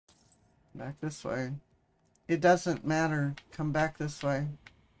Back this way. It doesn't matter. Come back this way.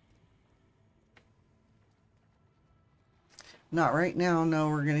 Not right now. No,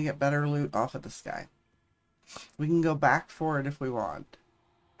 we're going to get better loot off of this guy. We can go back for it if we want.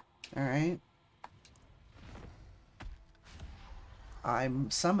 Alright. I'm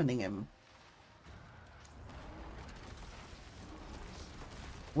summoning him.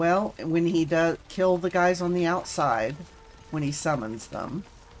 Well, when he does kill the guys on the outside, when he summons them.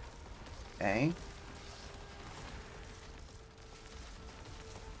 Okay.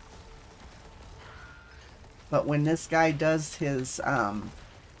 But when this guy does his,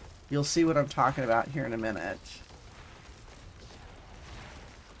 you'll see what I'm talking about here in a minute.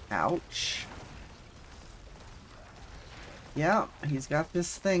 Ouch. Yeah, he's got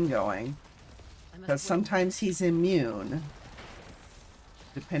this thing going. Because sometimes he's immune.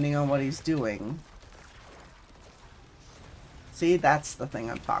 Depending on what he's doing. See, that's the thing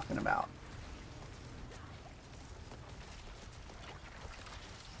I'm talking about.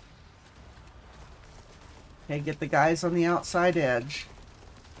 Okay, get the guys on the outside edge.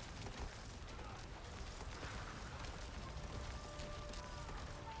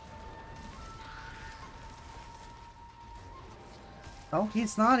 Oh,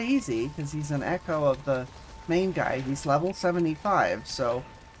 he's not easy, because he's an echo of the main guy. He's level 75, so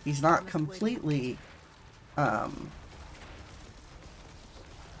he's not completely, I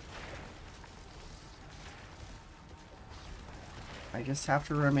just have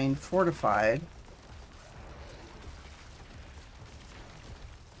to remain fortified.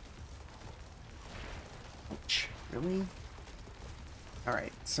 Ouch, really?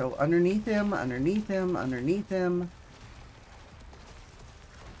 Alright, so underneath him, underneath him, underneath him.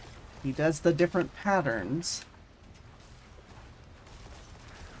 He does the different patterns.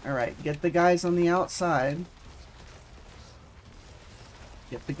 Alright, get the guys on the outside.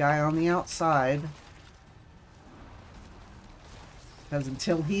 Get the guy on the outside. Because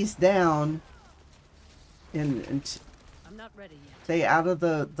until he's down, I'm not ready yet. Stay out of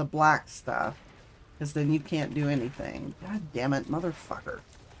the black stuff. Because then you can't do anything. God damn it, motherfucker.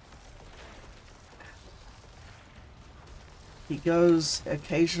 He goes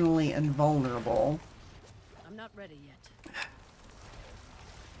occasionally invulnerable. I'm not ready yet.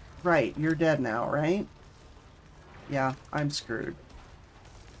 Right, you're dead now, right? Yeah, I'm screwed.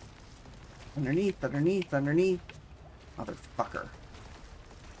 Underneath, underneath, underneath. Motherfucker.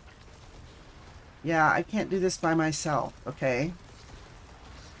 Yeah, I can't do this by myself, okay?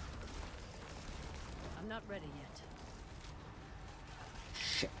 I'm not ready yet.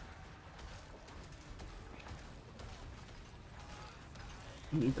 Shit.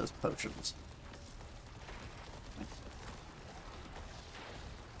 I need those potions.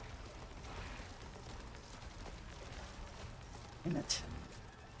 Damn it.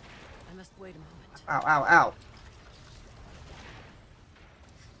 I must wait a moment. Ow, ow, ow.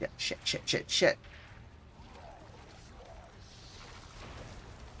 Yeah, shit, shit, shit, shit.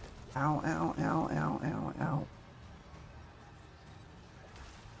 Ow, ow, ow, ow, ow, ow.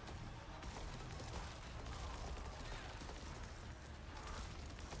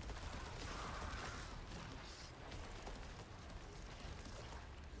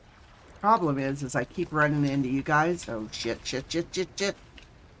 Problem is I keep running into you guys. Oh, shit, shit, shit, shit, shit.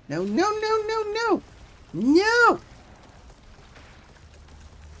 No, no, no, no, no. No!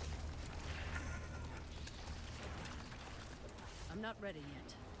 I'm not ready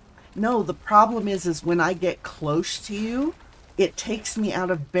yet. No, the problem is when I get close to you, it takes me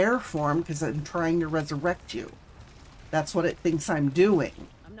out of bear form because I'm trying to resurrect you. That's what it thinks I'm doing.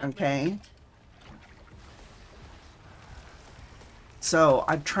 Okay? So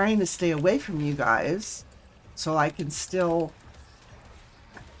I'm trying to stay away from you guys so I can still...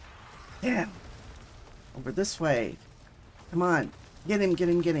 Damn. Over this way. Come on. Get him, get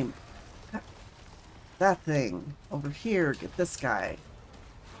him, get him. That thing. Over here. Get this guy.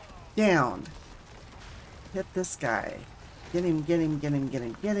 Down. Hit this guy. Get him, get him, get him, get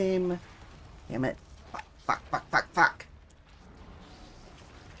him, get him. Damn it. Fuck, fuck, fuck, fuck, fuck.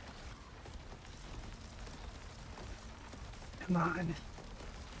 Come on.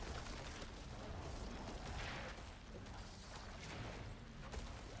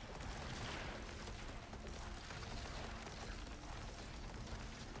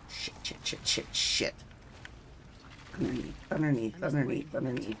 Shit, shit, shit, shit, shit. Underneath, underneath, underneath,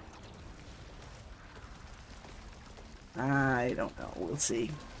 underneath. I don't know. We'll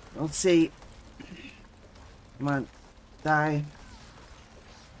see. We'll see. Come on. Die.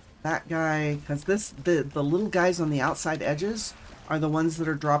 That guy. Because the little guys on the outside edges are the ones that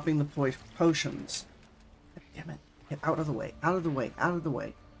are dropping the potions. Damn it. Get out of the way. Out of the way. Out of the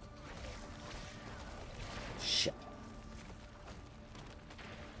way.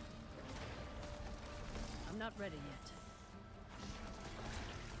 not ready yet.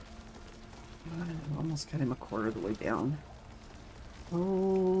 I almost got him a quarter of the way down.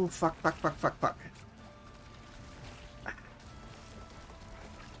 Oh, fuck, fuck, fuck, fuck, fuck.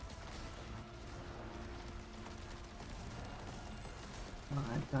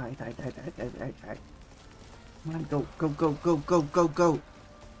 Die, die, die, die, die, die, die. Come on, go, go, go, go, go, go, go.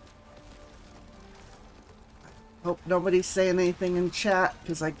 Hope nobody's saying anything in chat,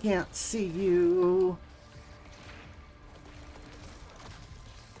 because I can't see you.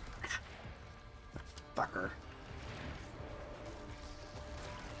 Fucker.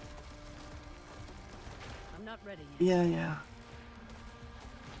 I'm not ready yet. Yeah, yeah.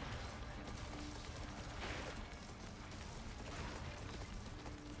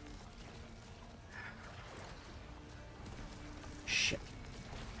 Shit.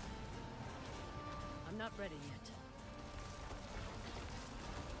 I'm not ready yet.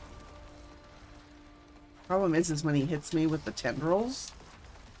 Problem is when he hits me with the tendrils,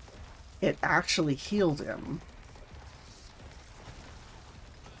 it actually healed him.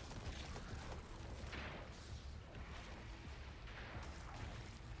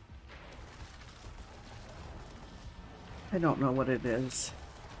 I don't know what it is.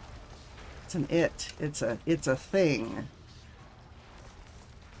 It's an it. It's a thing.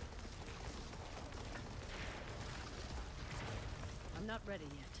 I'm not ready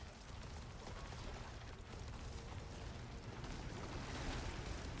yet.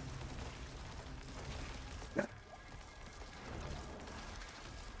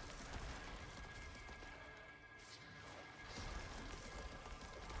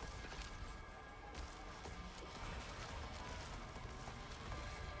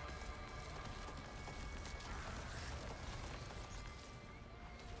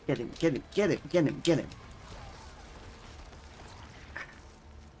 Get him, get him, get him, get him, get him.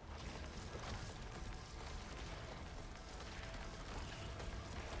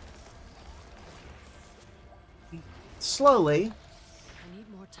 Slowly. I need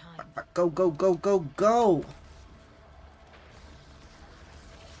more time. Go, go, go, go, go.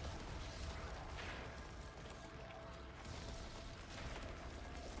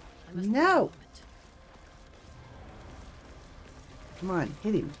 I must wait a No. moment. Come on,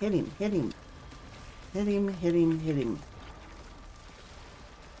 hit him, hit him, hit him. Hit him, hit him, hit him.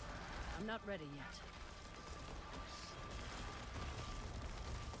 I'm not ready yet.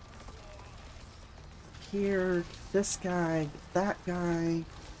 Here, this guy, that guy.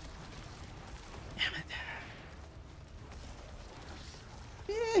 Damn it.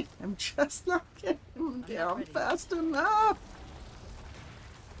 I'm just not getting him down ready. fast enough.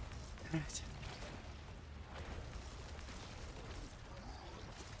 Damn it.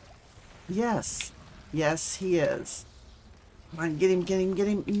 Yes. Yes, he is. Come on, get him, get him, get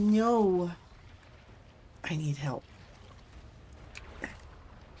him. No. I need help.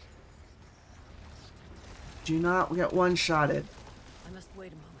 Do not get one-shotted. I must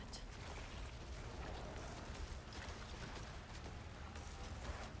wait a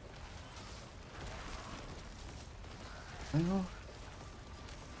moment. Well.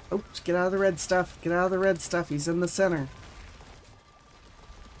 Oops, get out of the red stuff. Get out of the red stuff. He's in the center.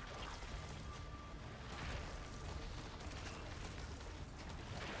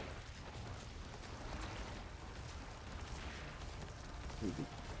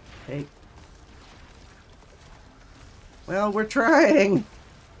 Hey. Well, we're trying.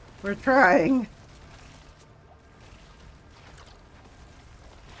 We're trying.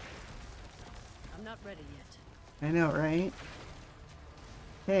 I'm not ready yet. I know, right?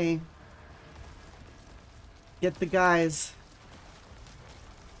 Hey. Get the guys.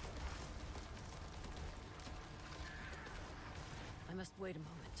 I must wait a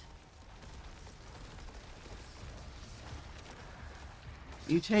moment.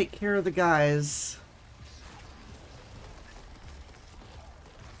 You take care of the guys.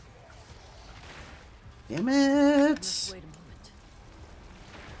 Damn I it! must wait a moment.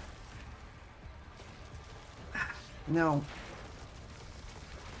 No.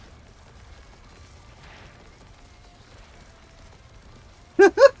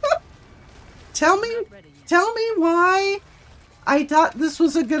 Tell me, Not ready yet. tell me why I thought this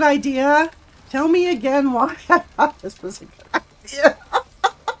was a good idea. Tell me again why I thought this was a good idea.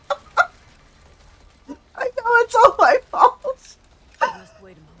 I know it's all my fault. I must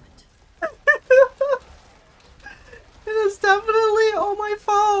wait a moment. It is definitely all my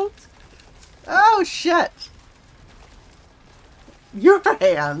fault. Oh, shit. Your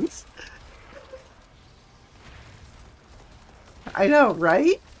hands. I know,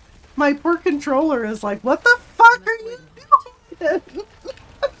 right? My poor controller is like, what the fuck are you doing?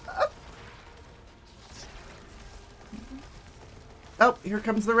 Oh, here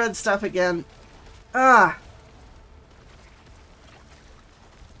comes the red stuff again. Ah.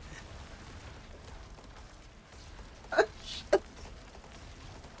 I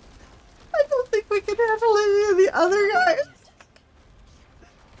don't think we can handle any of the other guys.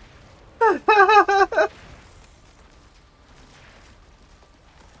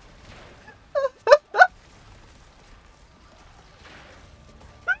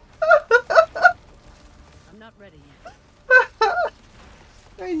 I'm not ready yet.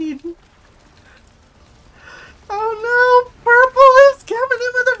 I need... Oh no! Purple is coming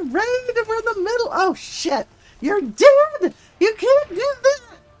in with a raid and we're in the middle. Oh shit! You're dead! You can't do this!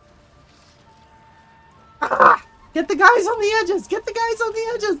 Ah! Get the guys on the edges! Get the guys on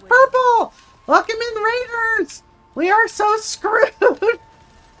the edges! Purple! Welcome in, raiders! We are so screwed!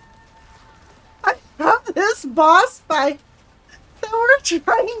 I have this boss fight that we're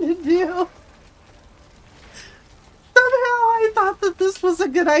trying to do. Somehow I thought that this was a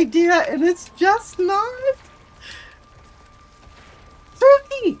good idea and it's just not.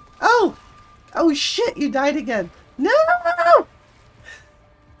 Suki! Oh! Oh shit, you died again. No!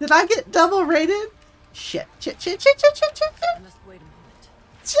 Did I get double rated? Shit, shit, shit, shit, shit, shit, shit, I shit. must wait a moment.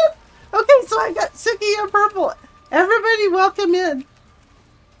 Shit! Okay, so I got Suki and Purple. Everybody welcome in.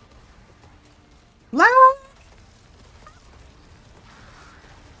 Loud!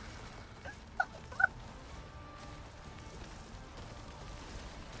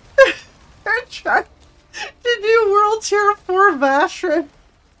 They're trying to do World Tier 4 Varshan.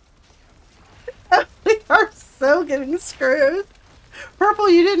 We are so getting screwed. Purple,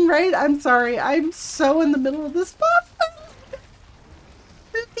 you didn't raid? I'm sorry. I'm so in the middle of this boss fight.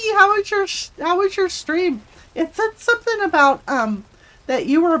 Suki, how was your stream? It said something about that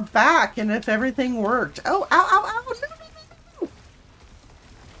you were back and if everything worked. Oh, ow, ow, ow. No, no, no, no.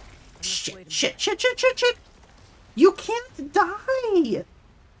 Shit, shit, shit, shit, shit, shit. You can't die.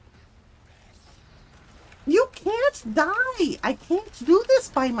 You can't die. I can't do this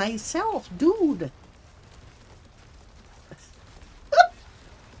by myself, dude.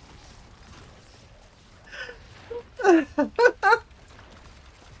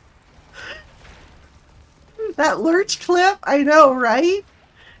 That lurch clip, I know, right?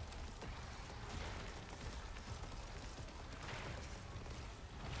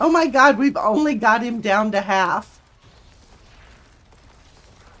 Oh my god, we've only got him down to half.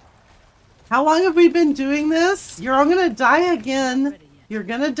 How long have we been doing this? You're all gonna die again. You're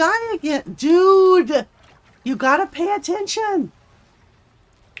gonna die again. Dude, you gotta pay attention.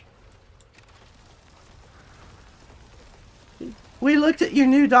 We looked at your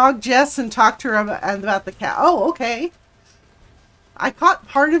new dog, Jess, and talked to her about the cat. Oh, okay. I caught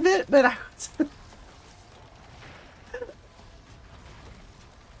part of it, but I was...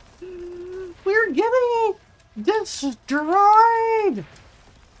 We're getting destroyed.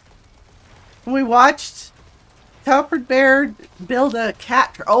 We watched Telford Bear build a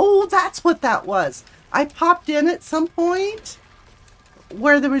cat. Oh, that's what that was. I popped in at some point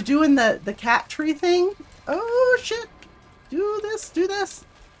where they were doing the cat tree thing. Oh, shit. Do this, do this.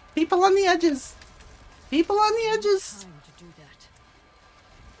 People on the edges. People on the edges. Time to do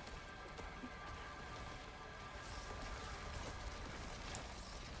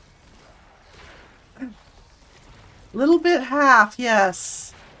that. Little bit half,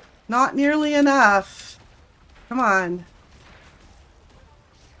 yes. Not nearly enough. Come on.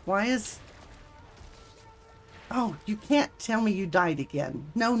 Why is... Oh, you can't tell me you died again.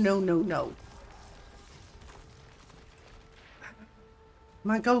 No, no, no, no.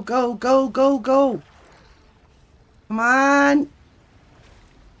 Come on, go, go, go, go, go. Come on.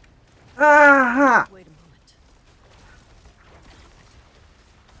 Ah! Wait a moment.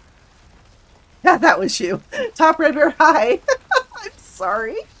 Yeah, that was you. Top Red Bear, hi. I'm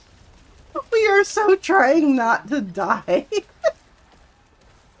sorry. We are so trying not to die.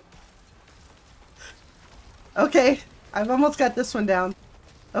 Okay, I've almost got this one down.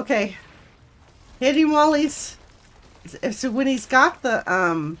 Okay. Hit him while he's... So when he's got the,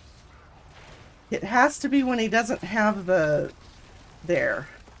 it has to be when he doesn't have the... There.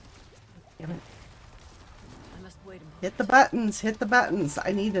 Damn it. I must wait a moment. Hit the buttons, hit the buttons.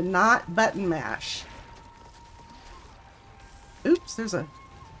 I need to not button mash. Oops, there's a...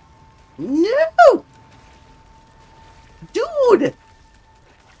 No! Dude!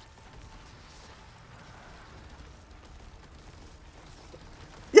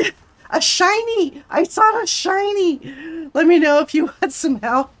 A shiny! I saw a shiny! Let me know if you want some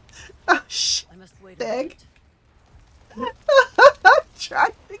help. Oh, shit. I must wait a Dag. moment. I'm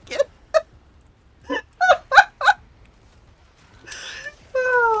trying to get...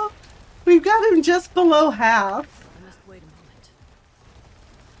 Oh, we've got him just below half. I must wait a moment.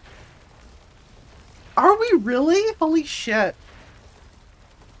 Really? Holy shit.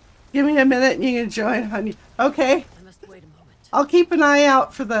 Give me a minute and you can join, honey. Okay. I must wait a moment. I'll keep an eye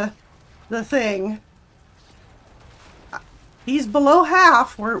out for the thing. He's below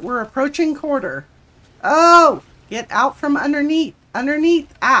half. We're approaching quarter. Oh, get out from underneath.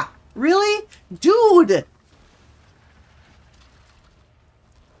 Underneath. Ah, really? Dude.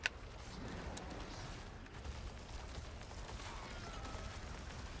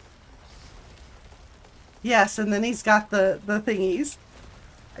 Yes, and then he's got the thingies.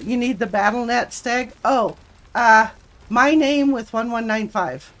 You need the battle net stag. Oh, my name with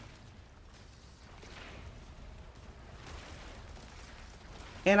 1195.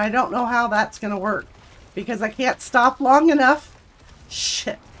 And I don't know how that's going to work because I can't stop long enough.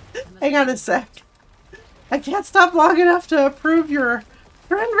 Shit. Hang on a sec. I can't stop long enough to approve your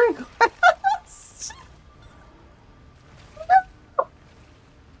friend request.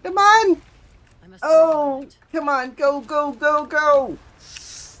 Come on. I must wait a Oh, moment. come on. Go, go, go, go.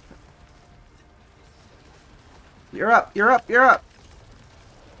 You're up. You're up. You're up.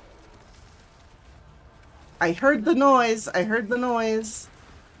 I heard the noise. I heard the noise.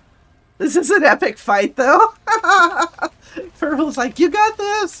 This is an epic fight, though. Purple's like, you got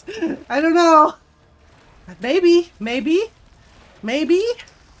this. I don't know. Maybe, maybe, maybe.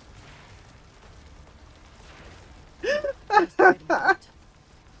 I must wait a moment.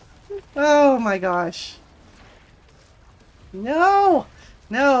 Oh my gosh. No,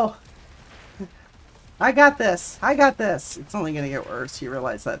 no. I got this. I got this. It's only going to get worse. You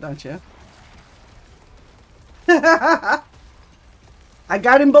realize that, don't you? I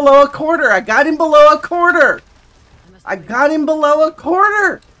got him below a quarter. I got him below a quarter. I got him below a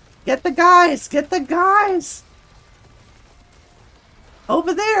quarter. Get the guys. Get the guys.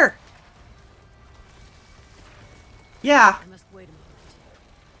 Over there. Yeah. I must wait a moment.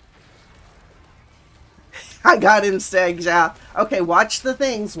 I got him, Stags. Yeah. Okay, watch the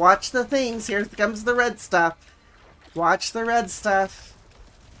things. Watch the things. Here comes the red stuff. Watch the red stuff.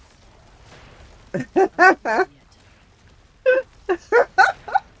 Not ready yet.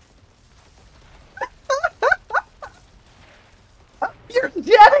 You're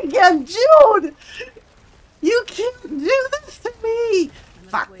dead again, Jude! You can't do this to me!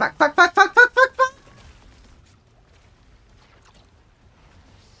 Fuck, fuck, fuck, fuck, fuck, fuck, fuck, fuck!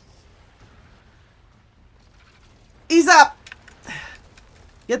 He's up!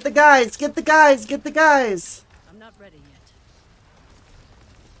 Get the guys, get the guys, get the guys! I'm not ready yet.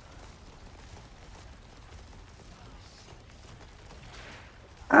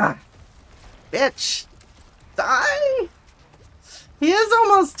 Ah! Bitch! Die! He is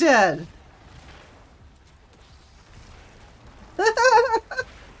almost dead!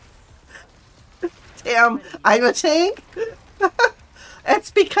 Damn, I'm a tank? It's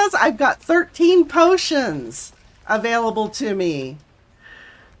because I've got 13 potions available to me.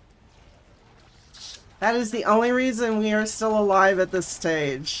 That is the only reason we are still alive at this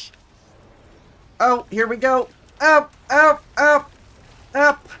stage. Oh, here we go. Up, up, up,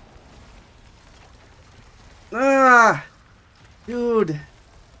 up. Ah, dude.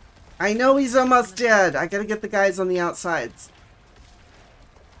 I know he's almost dead. I gotta get the guys on the outsides.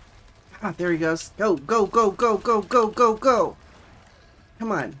 Ah, there he goes. Go, go, go, go, go, go, go, go.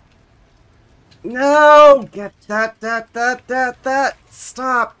 Come on. No! Get that.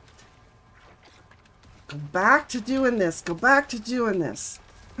 Stop. Go back to doing this. Go back to doing this.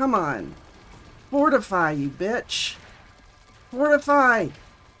 Come on. Fortify, you bitch. Fortify.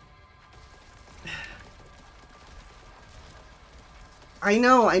 I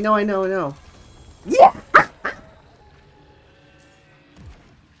know. Yeah!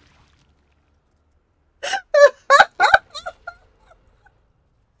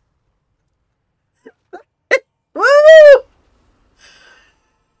 Woo!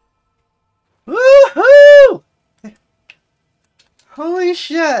 Woohoo! Holy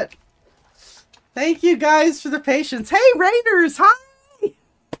shit. Thank you guys for the patience. Hey, Raiders! Hi!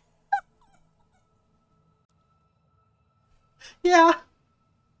 Yeah.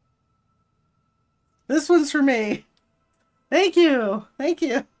 This one's for me. Thank you. Thank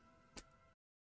you.